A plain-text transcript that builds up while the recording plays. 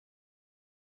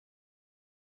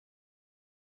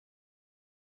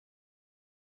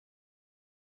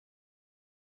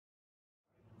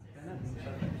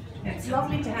It's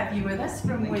lovely to have you with us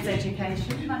from Whizz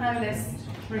Education. I know Liz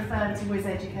referred to Whizz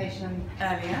Education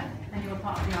earlier, and you're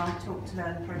part of the Talk to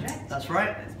Learn project. That's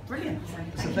right. It's brilliant. So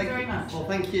thank you very much. Well,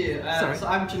 thank you. So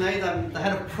I'm Junaid, I'm the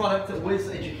head of product at Whizz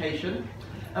Education.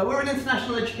 We're an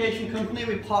international education company.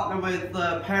 We partner with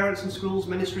parents and schools,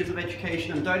 ministries of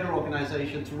education and donor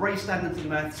organisations to raise standards in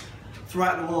maths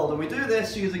throughout the world. And we do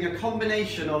this using a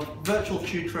combination of virtual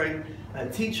tutoring,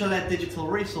 teacher-led digital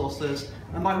resources,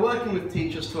 and by working with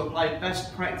teachers to apply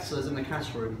best practices in the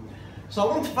classroom. So I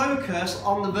want to focus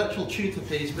on the virtual tutor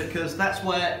piece because that's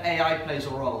where AI plays a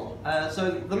role.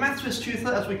 So the Maths-Whizz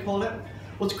tutor, as we call it,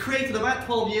 was created about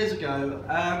 12 years ago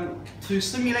to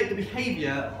simulate the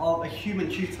behaviour of a human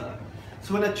tutor.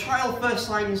 So when a child first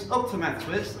signs up to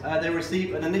Maths-Whizz, they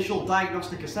receive an initial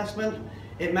diagnostic assessment.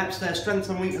 It maps their strengths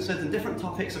and weaknesses in different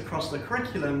topics across the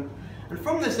curriculum. And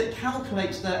from this, it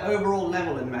calculates their overall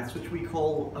level in maths, which we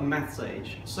call a maths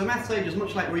age. So maths age is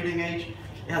much like reading age.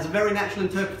 It has a very natural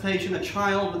interpretation. A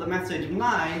child with a maths age of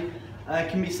 9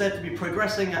 can be said to be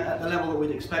progressing at the level that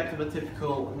we'd expect of a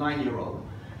typical 9-year-old.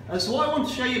 So what I want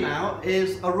to show you now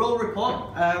is a role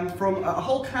report from a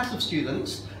whole class of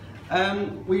students.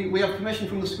 We have permission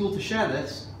from the school to share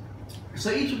this.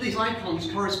 So each of these icons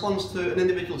corresponds to an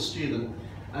individual student,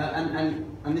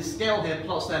 and this scale here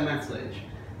plots their maths age.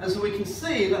 And so we can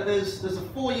see that there's a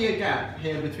 4-year gap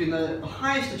here between the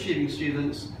highest achieving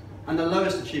students and the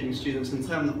lowest achieving students in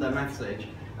terms of their maths age.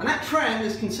 And that trend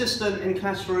is consistent in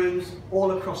classrooms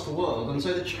all across the world. And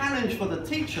so the challenge for the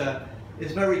teacher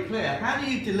is very clear. How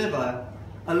do you deliver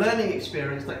a learning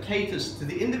experience that caters to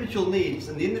the individual needs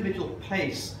and the individual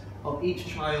pace of each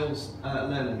child's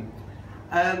learning?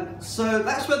 So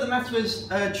that's where the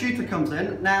Maths-Whizz tutor comes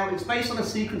in. Now, it's based on a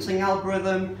sequencing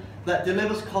algorithm that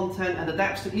delivers content and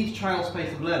adapts to each child's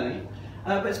pace of learning.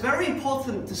 But it's very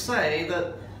important to say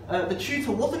that the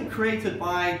tutor wasn't created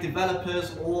by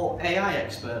developers or AI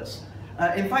experts.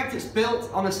 In fact, it's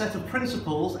built on a set of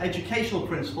principles, educational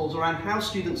principles, around how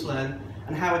students learn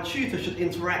and how a tutor should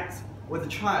interact with a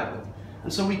child.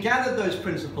 And so we gathered those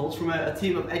principles from a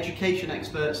team of education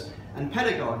experts and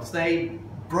pedagogues. They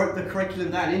broke the curriculum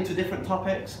down into different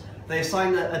topics. They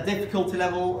assigned a difficulty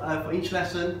level for each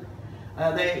lesson.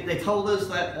 They told us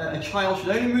that a child should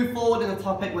only move forward in a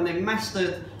topic when they've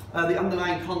mastered the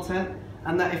underlying content,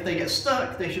 and that if they get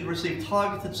stuck, they should receive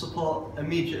targeted support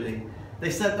immediately. They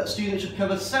said that students should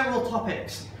cover several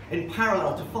topics in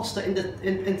parallel to foster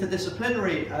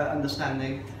interdisciplinary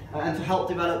understanding and to help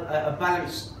develop a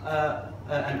balanced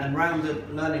and rounded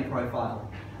learning profile.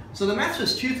 So the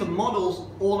Maths-Whizz tutor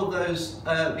models all of those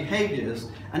behaviours,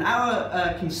 and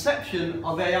our conception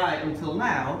of AI until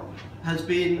now has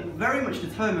been very much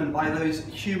determined by those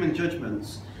human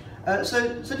judgments.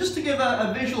 So just to give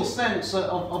a visual sense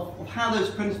of how those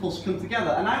principles come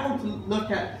together, and I want to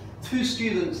look at 2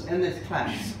 students in this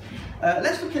class.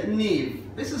 Let's look at Neve.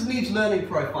 This is Neve's learning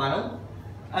profile.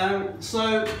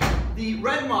 So the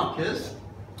red markers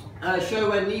show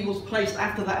where Neve was placed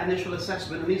after that initial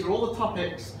assessment, and these are all the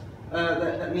topics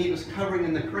that Neve is covering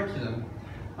in the curriculum.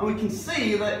 And we can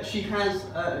see that she has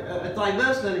a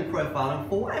diverse learning profile, and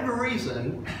for whatever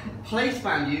reason, place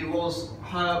value was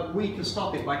her weakest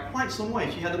topic by quite some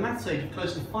way. She had a maths age of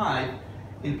close to 5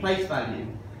 in place value.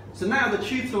 So now the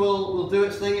tutor will do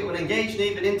its thing. It will engage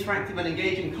Neve in interactive and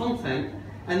engaging content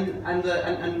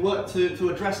and work to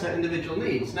address her individual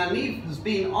needs. Now Neve has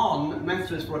been on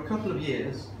Maths-Whizz for a couple of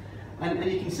years, and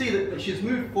you can see that she's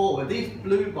moved forward. These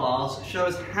blue bars show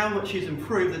us how much she's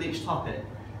improved in each topic.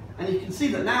 And you can see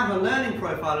that now her learning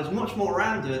profile is much more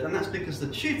rounded, and that's because the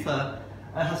tutor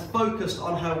has focused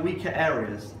on her weaker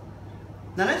areas.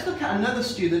 Now let's look at another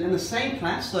student in the same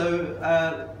class,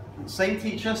 so same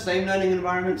teacher, same learning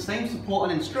environment, same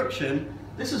support and instruction.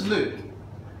 This is Luke.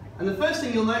 And the first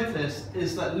thing you'll notice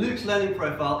is that Luke's learning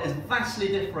profile is vastly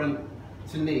different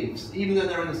to Neve's, even though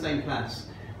they're in the same class.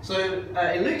 So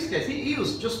in Luke's case, he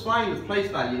was just fine with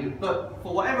place value, but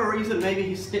for whatever reason, maybe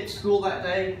he skipped school that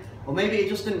day, or maybe it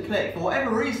just didn't click. For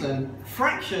whatever reason,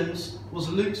 fractions was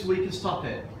Luke's weakest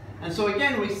topic. And so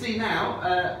again, we see now,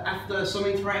 after some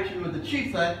interaction with the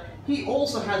tutor, he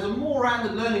also has a more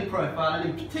rounded learning profile, and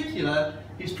in particular,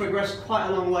 he's progressed quite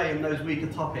a long way in those weaker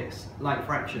topics, like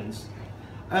fractions.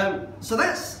 So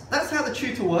that's how the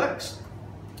tutor works,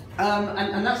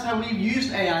 and that's how we've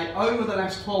used AI over the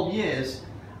last 12 years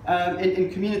in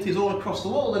communities all across the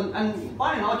world, and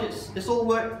by and large, it's all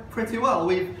worked pretty well.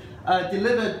 We've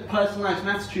delivered personalised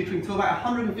maths tutoring to about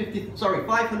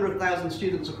 500,000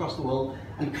 students across the world,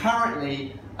 and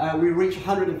currently we reach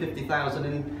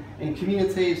 150,000 in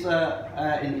communities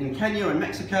in Kenya and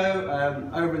Mexico,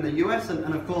 over in the US,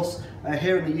 and of course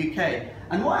here in the UK.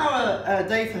 And what our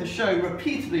data has shown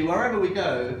repeatedly, wherever we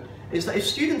go, is that if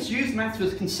students use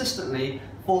Maths-Whizz consistently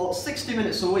for 60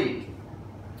 minutes a week,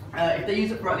 if they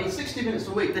use it for at least 60 minutes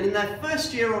a week, then in their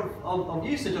first year of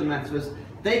usage of Maths-Whizz,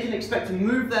 they can expect to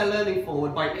move their learning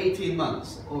forward by 18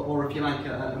 months, or if you like,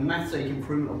 a maths age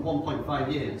improvement of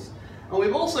 1.5 years. And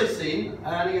we've also seen,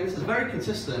 and again this is very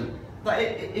consistent, that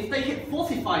if they hit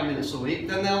 45 minutes a week,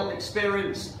 then they'll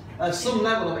experience some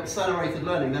level of accelerated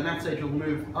learning. Their maths age will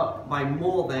move up by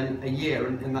more than a year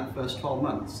in that first 12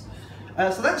 months.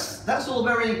 So that's all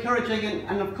very encouraging,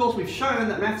 and of course we've shown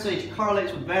that maths age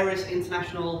correlates with various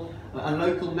international and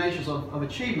local measures of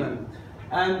achievement.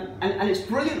 And it's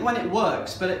brilliant when it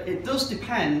works, but it does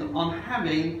depend on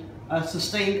having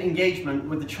sustained engagement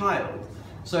with the child.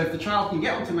 So if the child can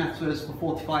get onto Maths-Whizz for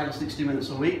 45 or 60 minutes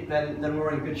a week, then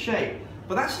we're in good shape.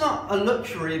 But that's not a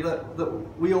luxury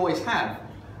that we always have.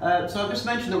 So I've just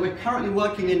mentioned that we're currently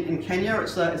working in Kenya.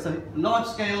 It's a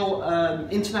large-scale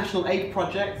international aid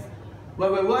project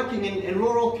where we're working in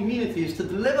rural communities to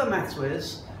deliver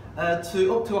Maths-Whizz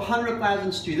to up to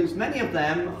 100,000 students, many of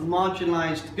them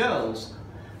marginalised girls.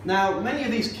 Now, many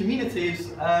of these communities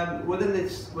within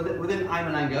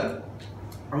Imanango,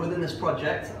 or within this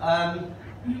project,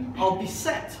 are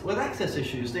beset with access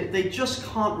issues. They just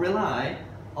can't rely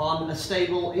on a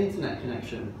stable internet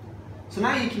connection. So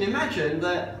now you can imagine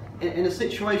that in a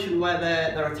situation where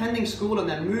they're attending school and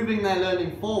they're moving their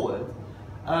learning forward,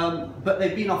 but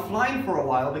they've been offline for a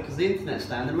while because the internet's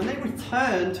down, and when they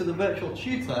return to the virtual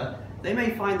tutor, they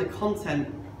may find the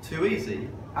content too easy.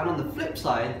 And on the flip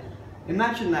side,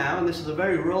 imagine now, and this is a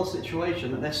very real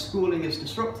situation, that their schooling is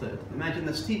disrupted. Imagine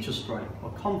there's teacher strike or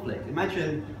conflict.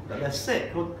 Imagine that they're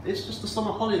sick, or it's just the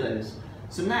summer holidays.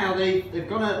 So now they've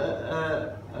gone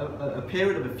a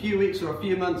period of a few weeks or a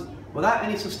few months without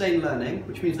any sustained learning,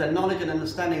 which means their knowledge and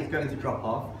understanding is going to drop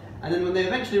off. And then when they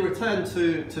eventually return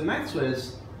to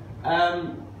Maths-Whizz,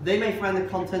 they may find the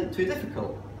content too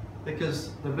difficult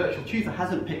because the virtual tutor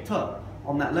hasn't picked up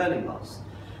on that learning loss.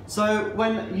 So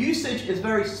when usage is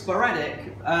very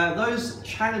sporadic, those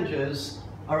challenges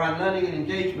around learning and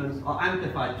engagement are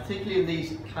amplified, particularly in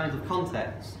these kinds of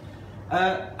contexts.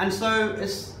 And so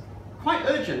it's quite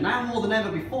urgent, now more than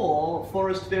ever before,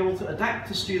 for us to be able to adapt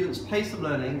to students' pace of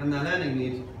learning and their learning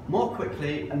needs more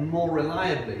quickly and more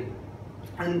reliably.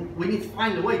 And we need to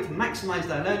find a way to maximise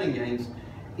their learning gains,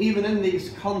 even in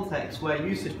these contexts where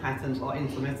usage patterns are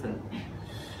intermittent.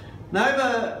 Now,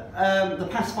 over the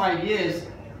past 5 years,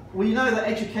 we know that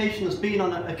education has been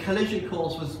on a collision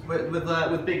course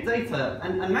with big data,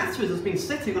 and Maths-Whizz has been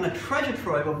sitting on a treasure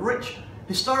trove of rich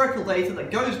historical data that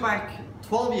goes back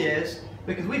 12 years,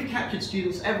 because we've captured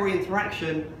students' every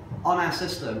interaction on our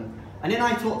system. And in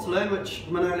I Taught to Learn, which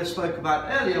Manolis spoke about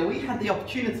earlier, we had the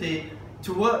opportunity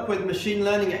to work with machine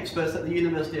learning experts at the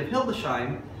University of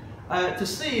Hildesheim to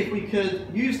see if we could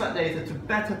use that data to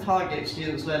better target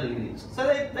students' learning needs. So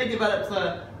they developed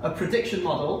a prediction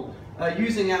model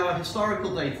using our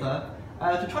historical data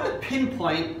to try to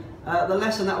pinpoint the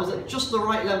lesson that was at just the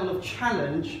right level of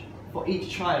challenge for each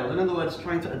child. In other words,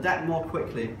 trying to adapt more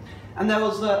quickly. And there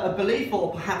was a belief,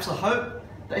 or perhaps a hope,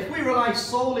 that if we rely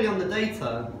solely on the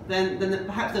data, then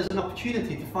perhaps there's an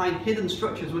opportunity to find hidden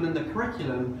structures within the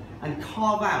curriculum and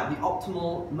carve out the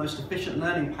optimal, most efficient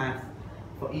learning path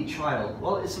for each child.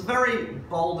 Well, it's a very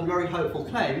bold and very hopeful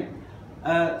claim.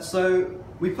 So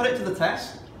we put it to the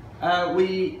test.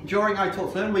 During I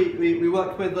Taught to Learn, we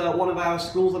worked with one of our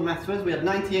schools on Maths-Whizz. We had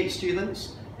 98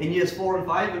 students in years 4 and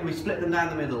 5, and we split them down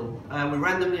the middle. We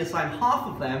randomly assigned half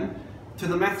of them to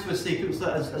the Maths-Whizz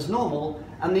sequencer as normal,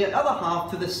 and the other half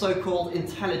to this so-called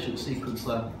intelligent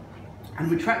sequencer. And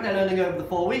we tracked their learning over the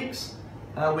 4 weeks.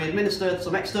 We administered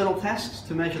some external tests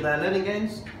to measure their learning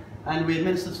gains, and we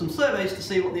administered some surveys to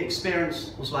see what the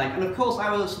experience was like. And of course,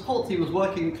 our support team was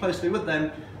working closely with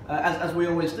them, as we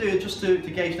always do, just to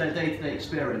gauge their day-to-day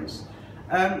experience.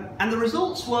 And the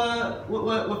results were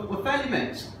fairly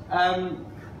mixed.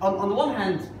 On the one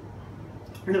hand,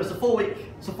 you know, it's a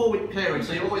 4-week period,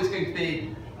 so you're always going to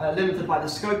be limited by the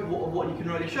scope of what you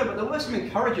can really show, but there were some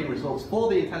encouraging results for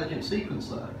the intelligent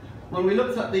sequencer. When we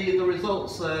looked at the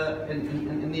results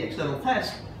in the external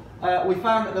test, we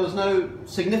found that there was no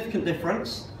significant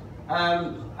difference,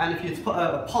 and if you put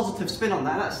a positive spin on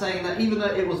that, that's saying that even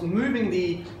though it was moving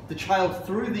the child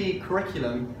through the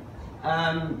curriculum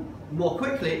more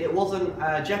quickly, it wasn't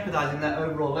jeopardizing their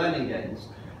overall learning gains.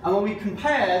 And when we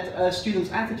compared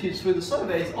students' attitudes through the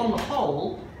surveys, on the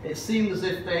whole, it seemed as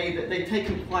if they'd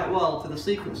taken quite well to the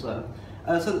sequencer.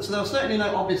 So there was certainly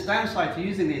no obvious downside to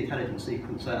using the intelligent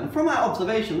sequencer. And from our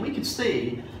observation, we could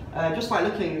see, just by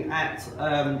looking at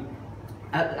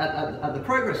at the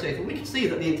progress data, we could see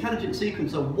that the intelligent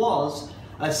sequencer was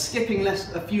skipping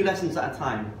a few lessons at a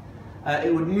time.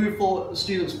 It would move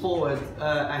students forward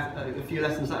a few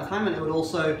lessons at a time, and it would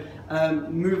also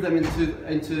move them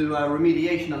into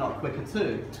remediation a lot quicker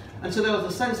too. And so there was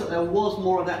a sense that there was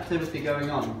more adaptivity going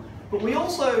on. But we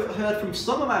also heard from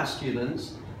some of our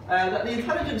students that the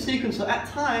intelligent sequencer at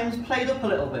times played up a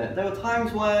little bit. There were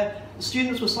times where the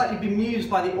students were slightly bemused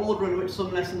by the order in which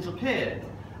some lessons appeared.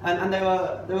 And they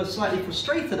were slightly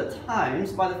frustrated at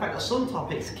times by the fact that some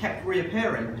topics kept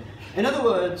reappearing. In other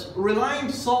words, relying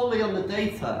solely on the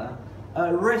data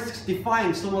risks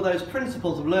defying some of those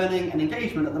principles of learning and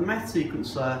engagement that the math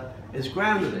sequencer is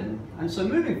grounded in. And so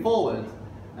moving forward,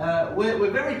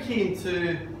 we're very keen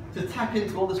to tap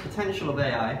into all this potential of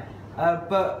AI,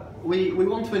 but we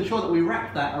want to ensure that we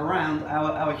wrap that around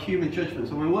our human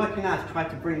judgments, and we're working out to try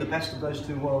to bring the best of those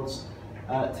two worlds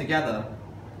together.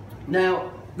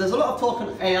 Now, there's a lot of talk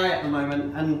on AI at the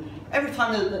moment, and every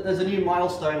time there's a new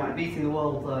milestone, like beating the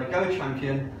world Go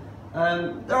champion,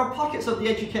 there are pockets of the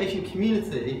education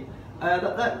community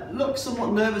that look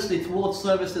somewhat nervously towards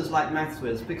services like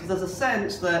Maths-Whizz, because there's a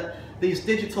sense that these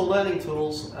digital learning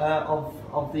tools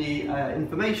of the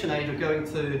information age are going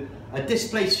to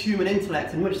displace human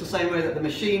intellect in much the same way that the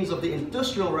machines of the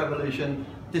Industrial Revolution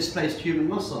displaced human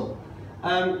muscle.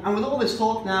 And with all this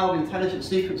talk now of intelligent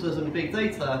sequencers and big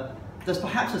data, there's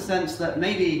perhaps a sense that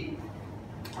maybe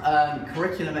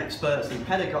curriculum experts and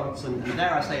pedagogues and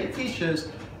dare I say it, teachers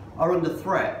are under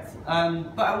threat.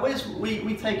 But at Whizz,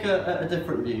 we take a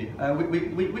different view.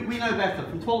 We know better.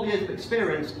 From 12 years of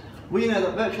experience, we know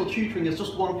that virtual tutoring is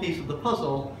just one piece of the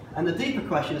puzzle, and the deeper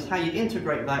question is how you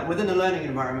integrate that within a learning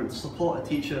environment to support a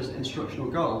teacher's instructional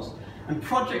goals. And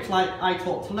projects like I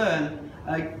Taught to Learn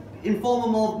inform a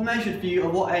more measured view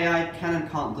of what AI can and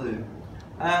can't do.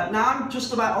 Now, I'm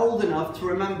just about old enough to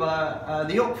remember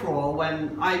the uproar when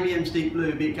IBM's Deep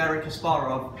Blue beat Garry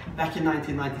Kasparov back in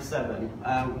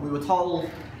 1997. We were told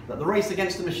that the race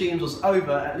against the machines was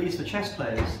over, at least for chess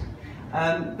players.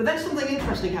 But then something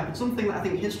interesting happened, something that I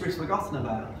think history's forgotten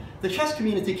about. The chess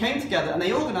community came together and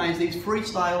they organised these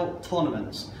freestyle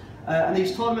tournaments. And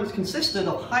these tournaments consisted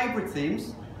of hybrid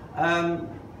teams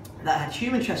that had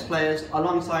human chess players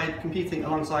competing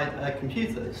alongside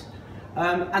computers.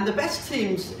 And the best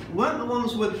teams weren't the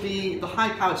ones with the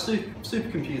high-powered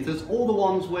supercomputers or the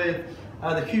ones with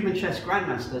the human chess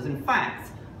grandmasters. In fact,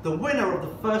 the winner of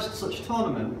the first such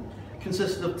tournament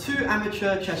consisted of 2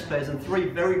 amateur chess players and 3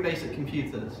 very basic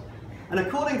computers. And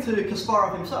according to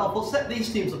Kasparov himself, what set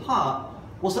these teams apart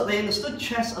was that they understood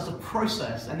chess as a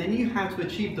process and they knew how to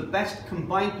achieve the best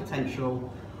combined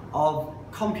potential of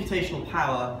computational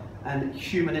power and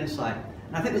human insight.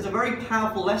 And I think there's a very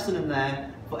powerful lesson in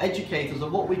there for educators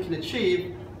of what we can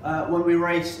achieve when we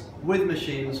race with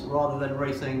machines rather than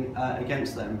racing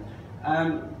against them.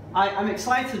 I'm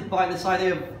excited by this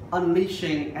idea of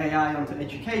unleashing AI onto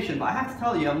education, but I have to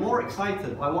tell you, I'm more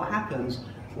excited by what happens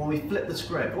when we flip the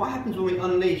script. What happens when we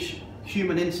unleash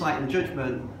human insight and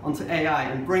judgment onto AI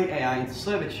and bring AI into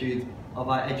servitude of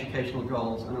our educational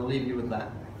goals? And I'll leave you with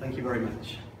that. Thank you very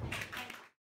much.